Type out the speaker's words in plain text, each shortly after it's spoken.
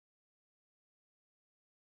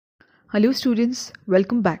Hello students,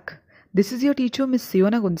 welcome back. This is your teacher Miss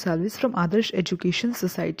SIYONA Gonsalves from Adarsh Education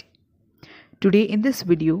Society. Today in this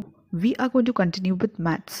video, we are going to continue with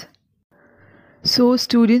maths. So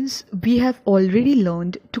students, we have already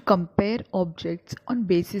learned to compare objects on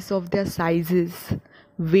basis of their sizes,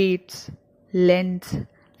 weights, lengths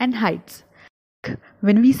and heights.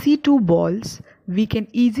 When we see two balls, we can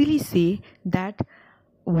easily say that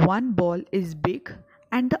one ball is big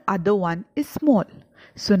and the other one is small.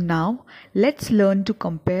 So now let's learn to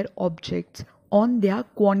compare objects on their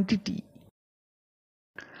quantity.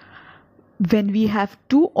 When we have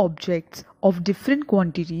two objects of different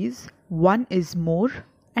quantities, one is more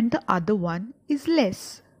and the other one is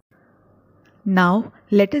less. Now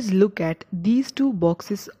let us look at these two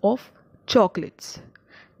boxes of chocolates.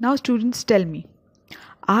 Now students, tell me,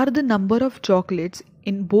 are the number of chocolates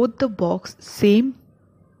in both the box same?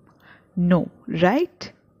 No,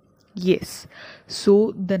 right? Yes.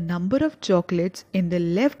 So the number of chocolates in the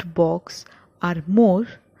left box are more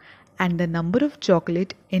and the number of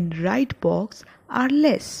chocolate in right box are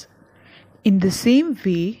less. In the same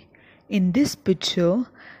way, in this picture,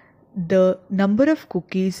 the number of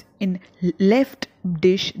cookies in left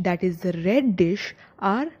dish, that is the red dish,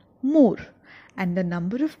 are more and the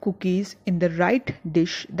number of cookies in the right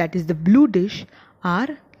dish, that is the blue dish,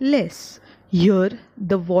 are less. Here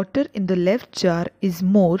the water in the left jar is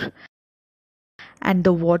more and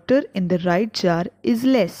the water in the right jar is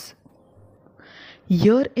less.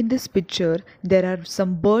 Here in this picture there are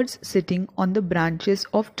some birds sitting on the branches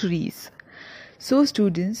of trees. So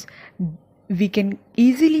students, we can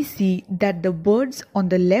easily see that the birds on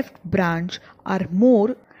the left branch are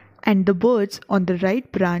more and the birds on the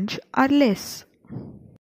right branch are less.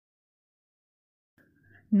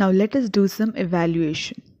 Now let us do some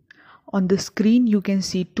evaluation. On the screen you can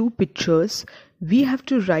see two pictures. We have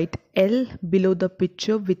to write L below the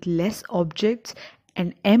picture with less objects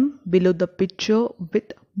and M below the picture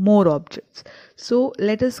with more objects. So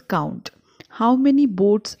let us count. How many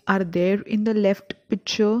boats are there in the left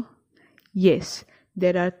picture? Yes,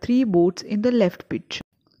 there are 3 boats in the left picture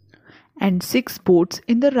and 6 boats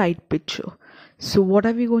in the right picture. So what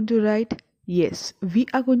are we going to write? Yes, we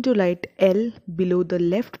are going to write L below the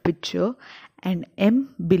left picture and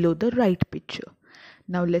M below the right picture.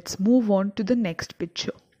 Now let's move on to the next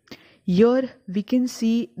picture. Here we can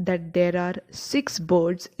see that there are 6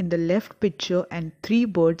 birds in the left picture and 3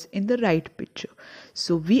 birds in the right picture.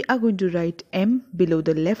 So we are going to write M below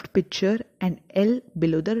the left picture and L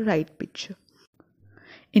below the right picture.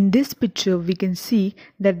 In this picture we can see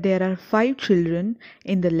that there are 5 children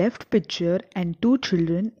in the left picture and 2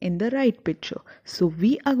 children in the right picture. So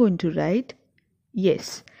we are going to write,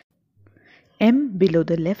 yes, M below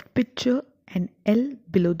the left picture and L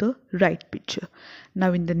below the right picture.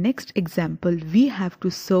 Now in the next example, we have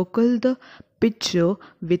to circle the picture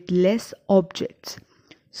with less objects.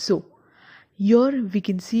 So here we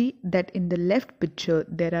can see that in the left picture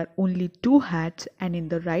there are only 2 hats and in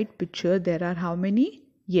the right picture there are how many?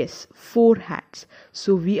 Yes, 4 hats.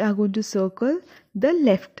 So we are going to circle the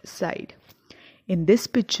left side. In this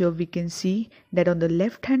picture we can see that on the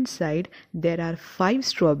left hand side there are 5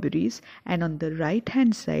 strawberries and on the right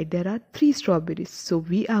hand side there are 3 strawberries. So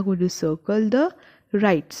we are going to circle the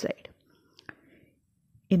right side.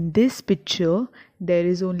 In this picture there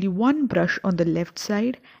is only 1 brush on the left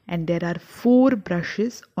side and there are 4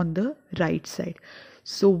 brushes on the right side.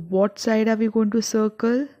 So what side are we going to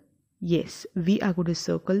circle? Yes, we are going to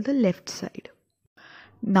circle the left side.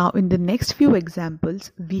 Now in the next few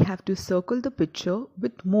examples, we have to circle the picture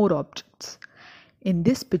with more objects. In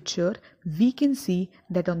this picture, we can see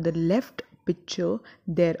that on the left picture,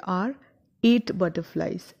 there are 8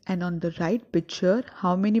 butterflies and on the right picture,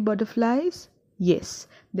 how many butterflies? Yes,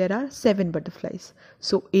 there are 7 butterflies.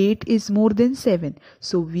 So 8 is more than 7.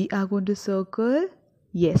 So we are going to circle,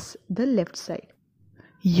 yes, the left side.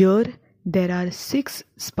 Here there are 6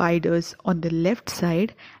 spiders on the left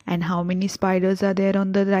side and how many spiders are there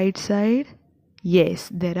on the right side? Yes,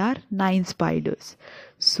 there are 9 spiders.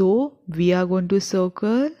 So we are going to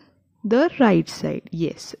circle the right side.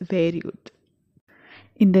 Yes, very good.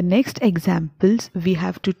 In the next examples, we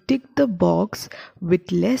have to tick the box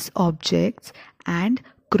with less objects and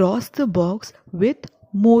cross the box with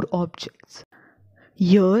more objects.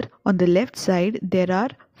 Here on the left side there are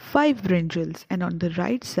 5 brinjals and on the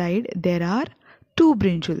right side there are 2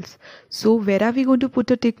 brinjals. So where are we going to put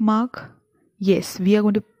a tick mark? Yes, we are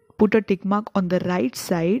going to put a tick mark on the right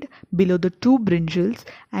side below the 2 brinjals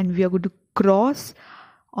and we are going to cross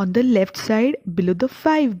on the left side below the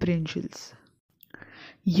 5 brinjals.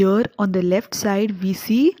 Here on the left side we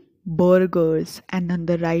see burgers and on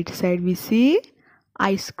the right side we see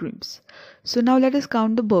ice creams. So now let us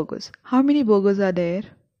count the burgers. How many burgers are there?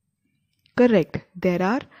 Correct, there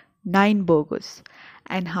are 9 burgers.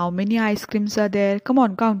 And how many ice creams are there? Come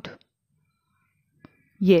on, count.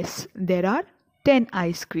 Yes, there are 10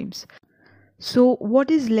 ice creams. So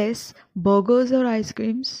what is less, burgers or ice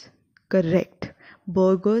creams? Correct,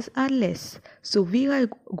 burgers are less. So we are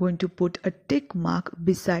going to put a tick mark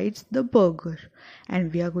besides the burger,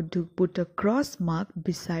 and we are going to put a cross mark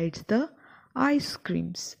besides the ice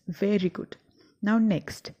creams. Very good. Now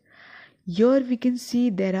next, here we can see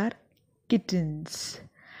there are kittens.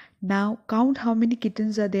 Now count how many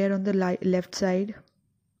kittens are there on the left side.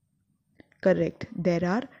 Correct, there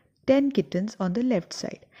are 10 kittens on the left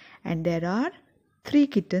side, and there are 3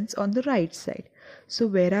 kittens on the right side. So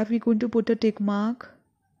where are we going to put a tick mark?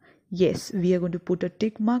 Yes, we are going to put a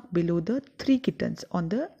tick mark below the 3 kittens on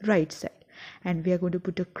the right side, and we are going to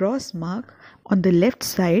put a cross mark on the left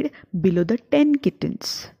side below the 10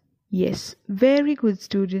 kittens. Yes, very good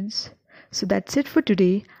students. So that's it for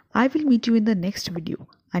today. I will meet you in the next video.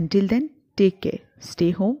 Until then, take care.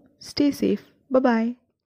 Stay home, stay safe. Bye-bye.